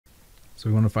So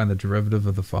we want to find the derivative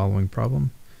of the following problem.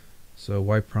 So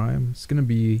y prime is going to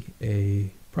be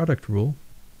a product rule.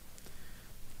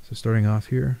 So starting off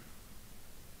here,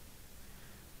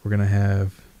 we're going to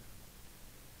have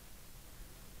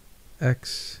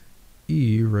x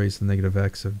e raised to the negative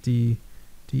x of d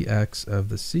dx of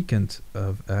the secant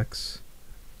of x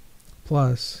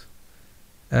plus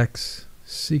x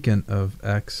secant of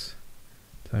x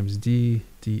times d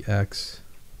dx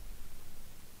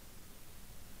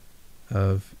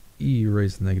of e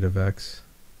raised to the negative x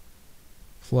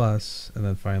plus, and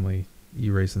then finally e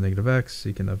raised to the negative x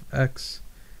secant of x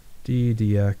d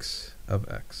dx of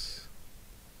x.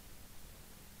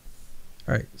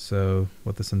 Alright, so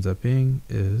what this ends up being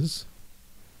is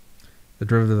the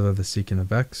derivative of the secant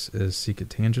of x is secant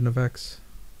tangent of x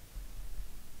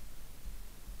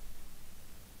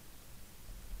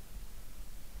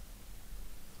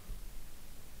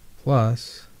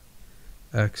plus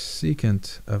x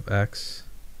secant of x,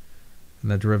 and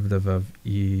the derivative of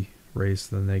e raised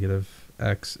to the negative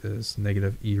x is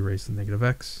negative e raised to the negative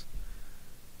x.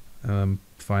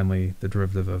 Finally, the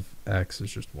derivative of x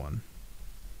is just 1.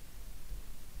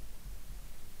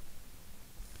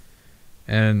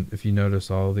 And if you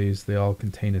notice all of these, they all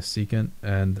contain a secant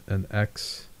and an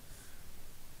x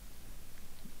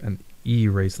and e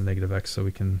raised to the negative x, so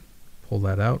we can pull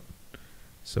that out.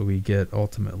 So we get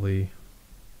ultimately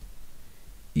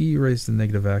e raised to the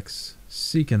negative x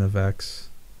secant of x,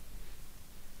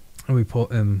 and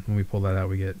when we pull that out,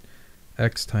 we get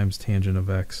x times tangent of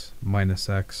x minus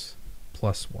x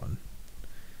plus 1.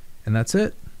 And that's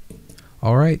it.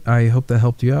 All right, I hope that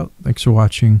helped you out. Thanks for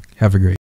watching. Have a great day.